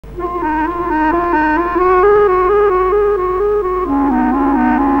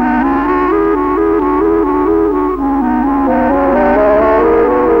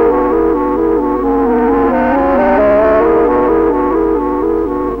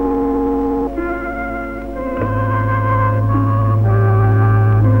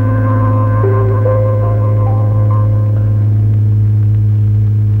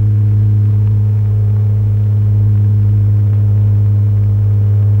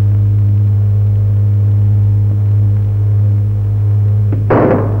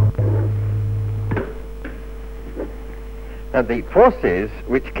The forces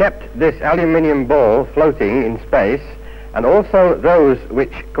which kept this aluminium ball floating in space, and also those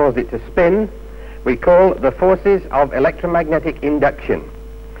which caused it to spin, we call the forces of electromagnetic induction.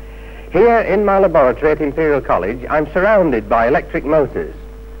 Here in my laboratory at Imperial College, I'm surrounded by electric motors,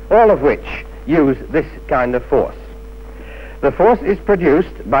 all of which use this kind of force. The force is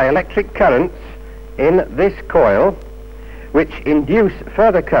produced by electric currents in this coil, which induce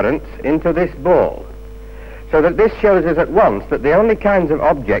further currents into this ball. So that this shows us at once that the only kinds of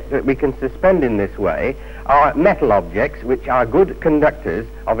objects that we can suspend in this way are metal objects which are good conductors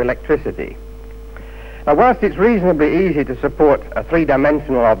of electricity. Now, whilst it's reasonably easy to support a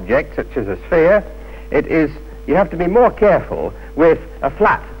three-dimensional object such as a sphere, you have to be more careful with a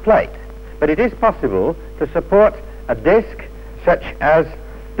flat plate. But it is possible to support a disc such as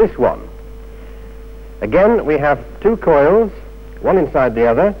this one. Again, we have two coils, one inside the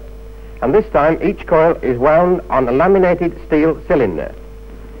other, and this time each coil is wound on a laminated steel cylinder.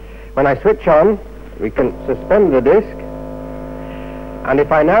 When I switch on, we can suspend the disc, and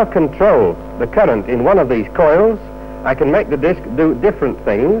if I now control the current in one of these coils, I can make the disc do different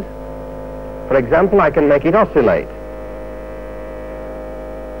things. For example, I can make it oscillate,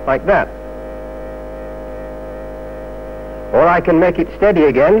 like that. Or I can make it steady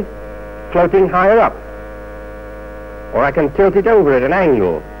again, floating higher up. Or I can tilt it over at an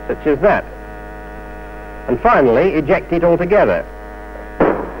angle, such as that. And finally, eject it altogether.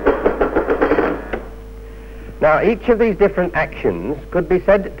 Now, each of these different actions could be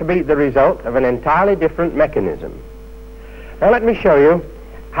said to be the result of an entirely different mechanism. Now, let me show you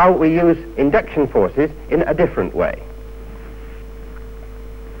how we use induction forces in a different way.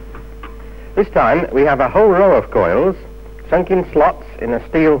 This time, we have a whole row of coils sunk in slots in a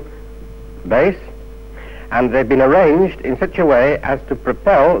steel base, and they've been arranged in such a way as to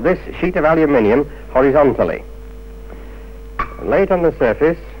propel this sheet of aluminium horizontally. Lay it on the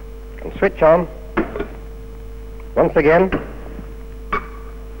surface and switch on. Once again.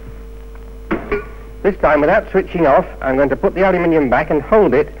 This time, without switching off, I'm going to put the aluminium back and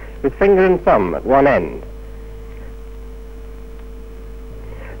hold it with finger and thumb at one end,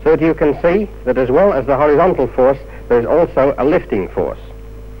 so that you can see that as well as the horizontal force, there's also a lifting force.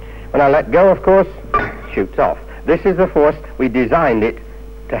 When I let go, of course, it shoots off. This is the force we designed it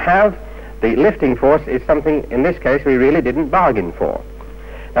to have. The lifting force is something, in this case, we really didn't bargain for.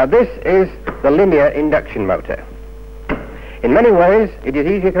 Now, this is the linear induction motor. In many ways, it is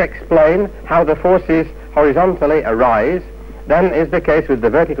easier to explain how the forces horizontally arise than is the case with the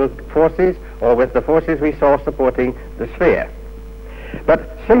vertical forces or with the forces we saw supporting the sphere.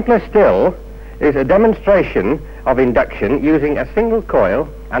 But simpler still is a demonstration of induction using a single coil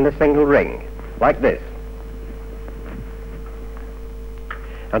and a single ring, like this.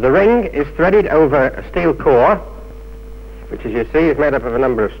 Now, the ring is threaded over a steel core, which, as you see, is made up of a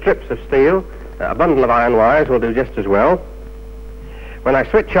number of strips of steel. A bundle of iron wires will do just as well. When I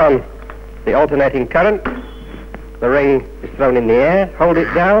switch on the alternating current, the ring is thrown in the air. Hold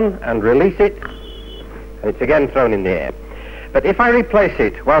it down and release it, and it's again thrown in the air. But if I replace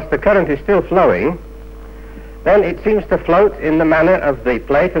it whilst the current is still flowing, then it seems to float in the manner of the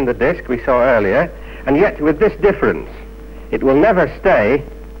plate and the disc we saw earlier, and yet with this difference: it will never stay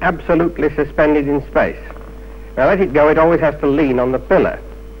absolutely suspended in space. Now, let it go, it always has to lean on the pillar.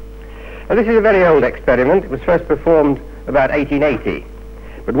 Now, this is a very old experiment. It was first performed about 1880.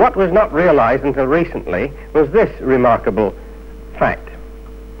 But what was not realized until recently was this remarkable fact.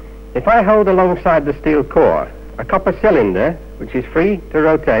 If I hold alongside the steel core a copper cylinder, which is free to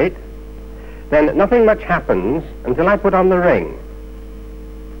rotate, then nothing much happens until I put on the ring.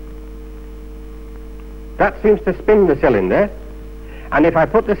 That seems to spin the cylinder, and if I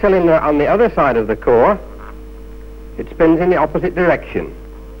put the cylinder on the other side of the core, it spins in the opposite direction.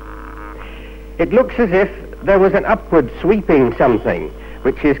 It looks as if there was an upward sweeping something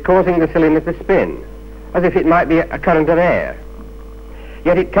which is causing the cylinder to spin, as if it might be a current of air.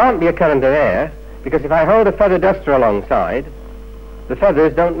 Yet it can't be a current of air, because if I hold a feather duster alongside, the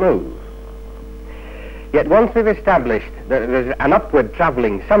feathers don't move. Yet once we've established that there's an upward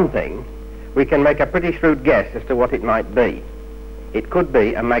travelling something, we can make a pretty shrewd guess as to what it might be. It could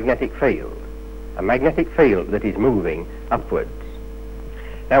be a magnetic field that is moving upwards.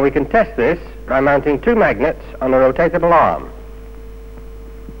 Now we can test this by mounting two magnets on a rotatable arm.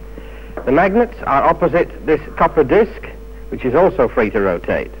 The magnets are opposite this copper disc, which is also free to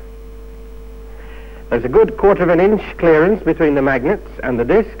rotate. There's a good 1/4 of an inch clearance between the magnets and the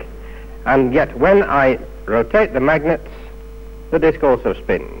disc, and yet when I rotate the magnets, the disc also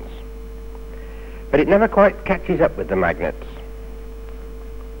spins. But it never quite catches up with the magnets.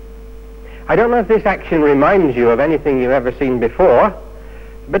 I don't know if this action reminds you of anything you've ever seen before,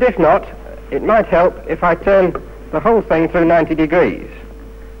 but if not, it might help if I turn the whole thing through 90 degrees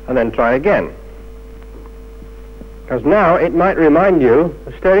and then try again. Because now it might remind you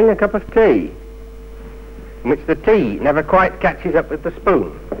of stirring a cup of tea, in which the tea never quite catches up with the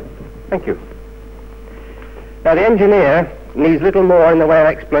spoon. Thank you. Now the engineer needs little more in the way of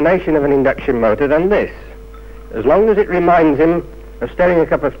explanation of an induction motor than this. As long as it reminds him of stirring a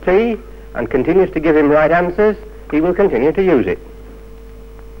cup of tea and continues to give him right answers, he will continue to use it.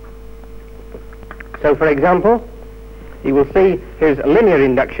 So for example, he will see his linear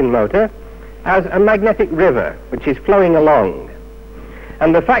induction motor as a magnetic river which is flowing along.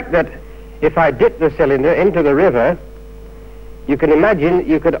 And the fact that if I dip the cylinder into the river, you can imagine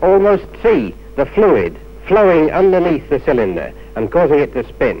you could almost see the fluid flowing underneath the cylinder and causing it to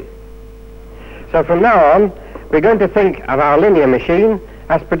spin. So from now on, we're going to think of our linear machine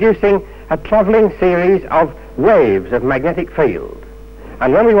as producing a travelling series of waves of magnetic field.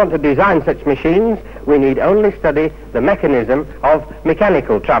 And when we want to design such machines, we need only study the mechanism of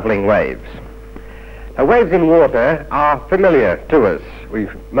mechanical travelling waves. Now, waves in water are familiar to us.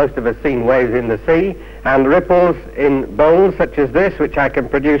 Most of us seen waves in the sea and ripples in bowls such as this, which I can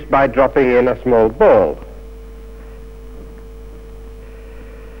produce by dropping in a small ball.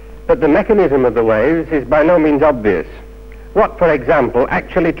 But the mechanism of the waves is by no means obvious. What, for example,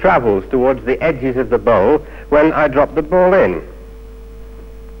 actually travels towards the edges of the bowl when I drop the ball in?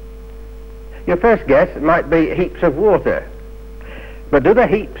 Your first guess might be heaps of water. But do the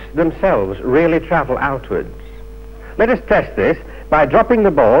heaps themselves really travel outwards? Let us test this by dropping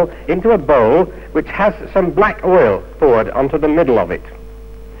the ball into a bowl which has some black oil poured onto the middle of it.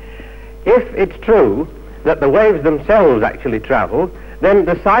 If it's true that the waves themselves actually travel, then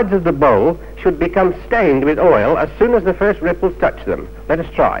the sides of the bowl should become stained with oil as soon as the first ripples touch them. Let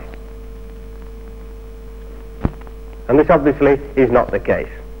us try. And this obviously is not the case.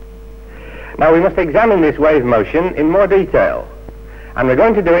 Now we must examine this wave motion in more detail. And we're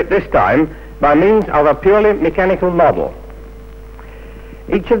going to do it this time by means of a purely mechanical model.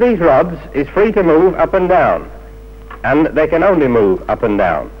 Each of these rods is free to move up and down, and they can only move up and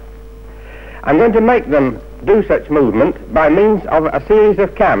down. I'm going to make them do such movement by means of a series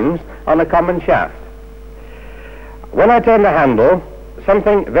of cams on a common shaft. When I turn the handle,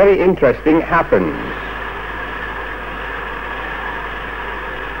 something very interesting happens.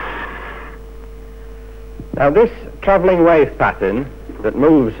 Now this travelling wave pattern that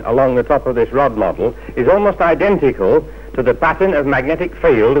moves along the top of this rod model is almost identical to the pattern of magnetic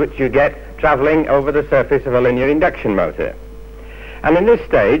field which you get travelling over the surface of a linear induction motor. And in this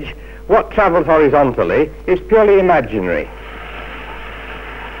stage, what travels horizontally is purely imaginary.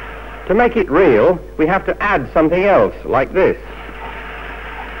 To make it real, we have to add something else, like this.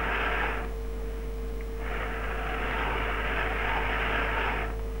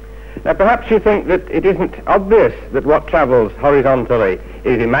 Now perhaps you think that it isn't obvious that what travels horizontally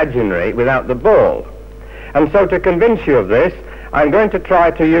is imaginary without the ball. And so to convince you of this, I'm going to try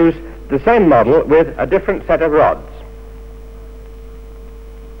to use the same model with a different set of rods.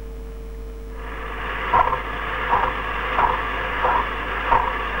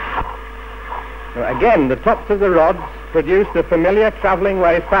 Now again, the tops of the rods produce the familiar travelling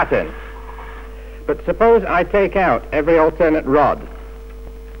wave pattern. But suppose I take out every alternate rod.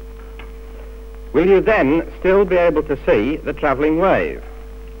 Will you then still be able to see the travelling wave?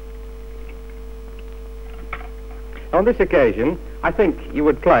 On this occasion, I think you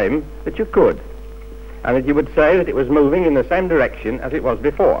would claim that you could, and that you would say that it was moving in the same direction as it was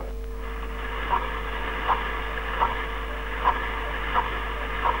before.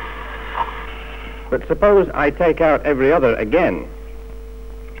 But suppose I take out every other again.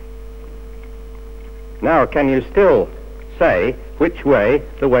 Now, can you still say which way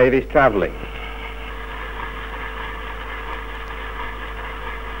the wave is travelling?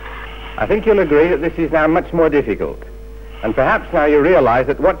 I think you'll agree that this is now much more difficult. And perhaps now you realize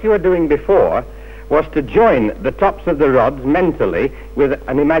that what you were doing before was to join the tops of the rods mentally with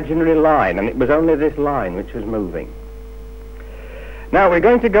an imaginary line, and it was only this line which was moving. Now we're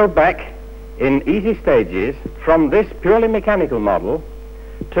going to go back in easy stages from this purely mechanical model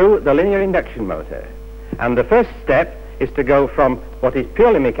to the linear induction motor. And the first step is to go from what is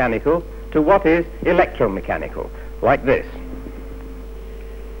purely mechanical to what is electromechanical, like this.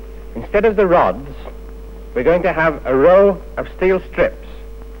 Instead of the rods, we're going to have a row of steel strips,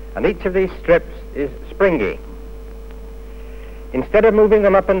 and each of these strips is springy. Instead of moving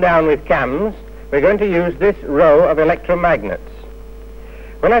them up and down with cams, we're going to use this row of electromagnets.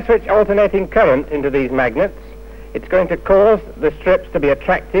 When I switch alternating current into these magnets, it's going to cause the strips to be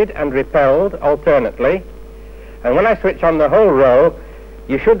attracted and repelled alternately. And when I switch on the whole row,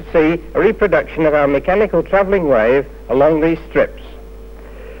 you should see a reproduction of our mechanical traveling wave along these strips.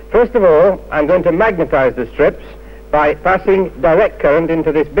 First of all, I'm going to magnetize the strips by passing direct current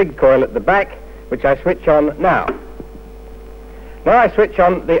into this big coil at the back, which I switch on now. Now I switch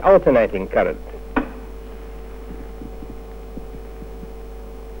on the alternating current.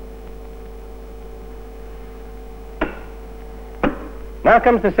 Now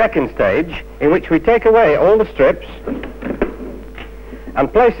comes the second stage, in which we take away all the strips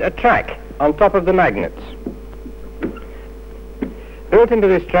and place a track on top of the magnets. Built into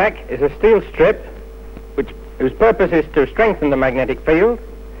this track is a steel strip whose purpose is to strengthen the magnetic field,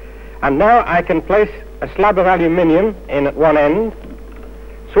 and now I can place a slab of aluminium in at one end,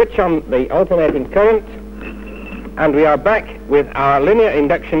 switch on the alternating current, and we are back with our linear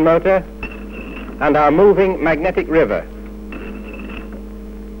induction motor and our moving magnetic river.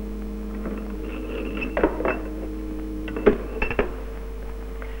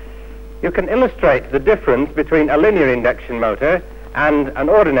 You can illustrate the difference between a linear induction motor and an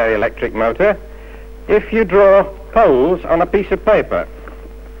ordinary electric motor if you draw poles on a piece of paper,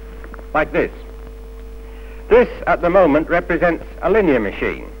 like this. This, at the moment, represents a linear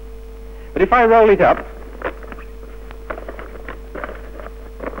machine. But if I roll it up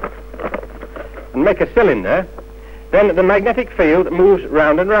and make a cylinder, then the magnetic field moves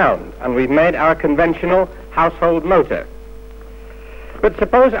round and round, and we've made our conventional household motor. But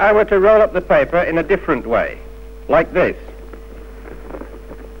suppose I were to roll up the paper in a different way, like this.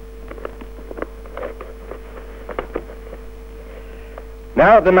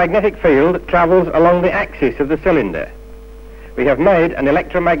 Now the magnetic field travels along the axis of the cylinder. We have made an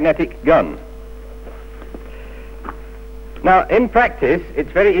electromagnetic gun. Now in practice,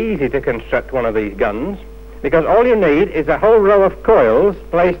 it's very easy to construct one of these guns, because all you need is a whole row of coils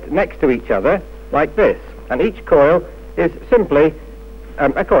placed next to each other, like this. And each coil is simply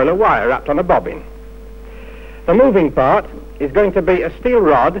a coil of wire wrapped on a bobbin. The moving part is going to be a steel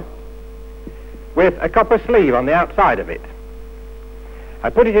rod with a copper sleeve on the outside of it. I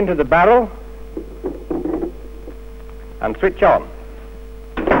put it into the barrel and switch on.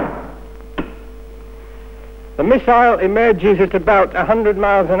 The missile emerges at about 100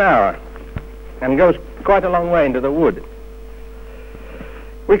 miles an hour and goes quite a long way into the wood.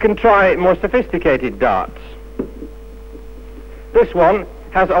 We can try more sophisticated darts. This one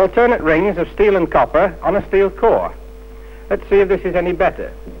has alternate rings of steel and copper on a steel core. Let's see if this is any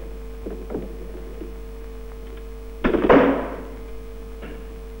better.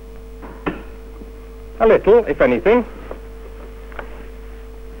 A little, if anything.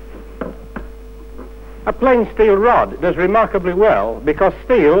 A plain steel rod does remarkably well, because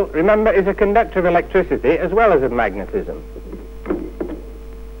steel, remember, is a conductor of electricity as well as of magnetism.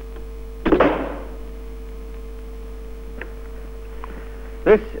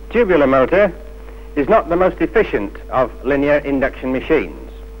 This tubular motor is not the most efficient of linear induction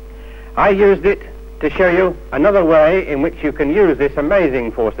machines. I used it to show you another way in which you can use this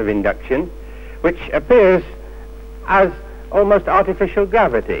amazing force of induction, which appears as almost artificial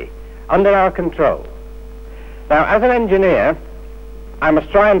gravity under our control. Now, as an engineer, I must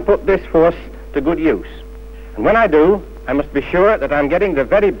try and put this force to good use. And when I do, I must be sure that I'm getting the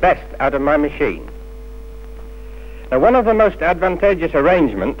very best out of my machine. Now, one of the most advantageous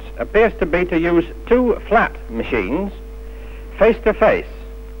arrangements appears to be to use two flat machines face to face,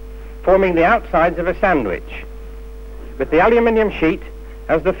 forming the outsides of a sandwich, with the aluminium sheet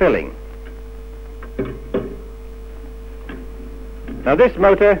as the filling. Now, this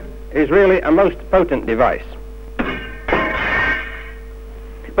motor is really a most potent device,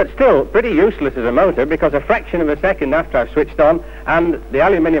 but still pretty useless as a motor, because a fraction of a second after I've switched on and the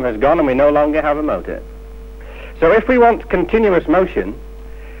aluminium has gone and we no longer have a motor. So if we want continuous motion,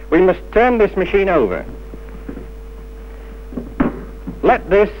 we must turn this machine over. Let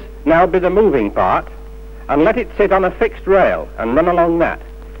this now be the moving part, and let it sit on a fixed rail and run along that,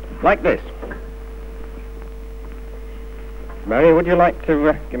 like this. Mary, would you like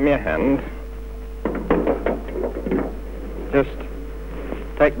to give me a hand? Just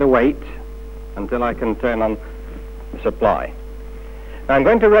take the weight until I can turn on the supply. Now I'm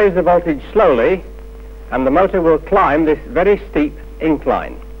going to raise the voltage slowly, and the motor will climb this very steep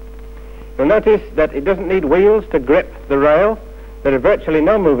incline. You'll notice that it doesn't need wheels to grip the rail. There are virtually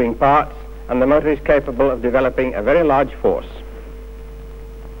no moving parts, and the motor is capable of developing a very large force.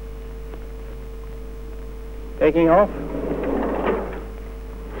 Taking off.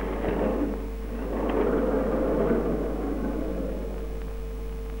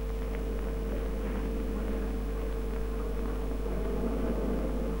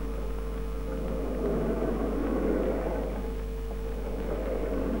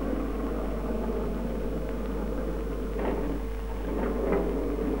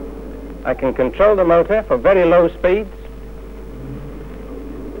 I can control the motor for very low speeds.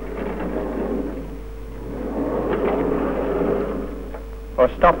 Or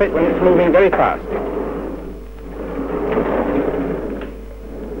stop it when it's moving very fast.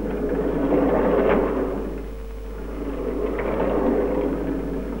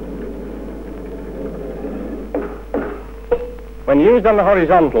 When used on the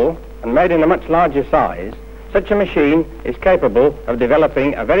horizontal and made in a much larger size, such a machine is capable of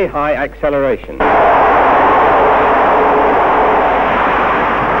developing a very high acceleration.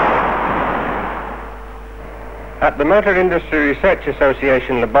 At the Motor Industry Research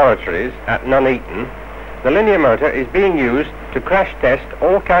Association laboratories at Nuneaton, the linear motor is being used to crash test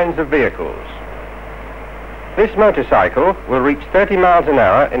all kinds of vehicles. This motorcycle will reach 30 miles an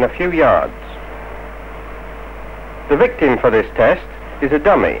hour in a few yards. The victim for this test is a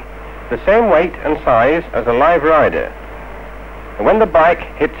dummy, the same weight and size as a live rider. And when the bike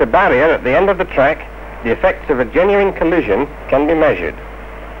hits a barrier at the end of the track, the effects of a genuine collision can be measured.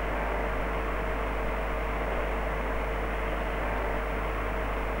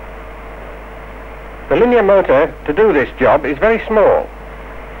 The linear motor to do this job is very small.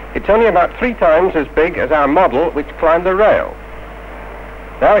 It's only about 3 times as big as our model which climbed the rail.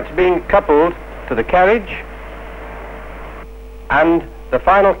 Now it's being coupled to the carriage, and the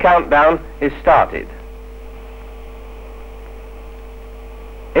final countdown is started.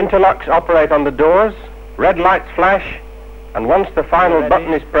 Interlocks operate on the doors, red lights flash, and once the final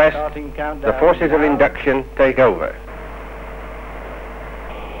button is pressed, the forces of induction take over.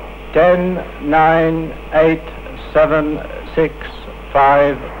 10, 9, 8, 7, 6,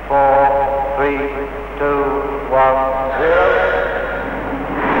 5, 4, 3,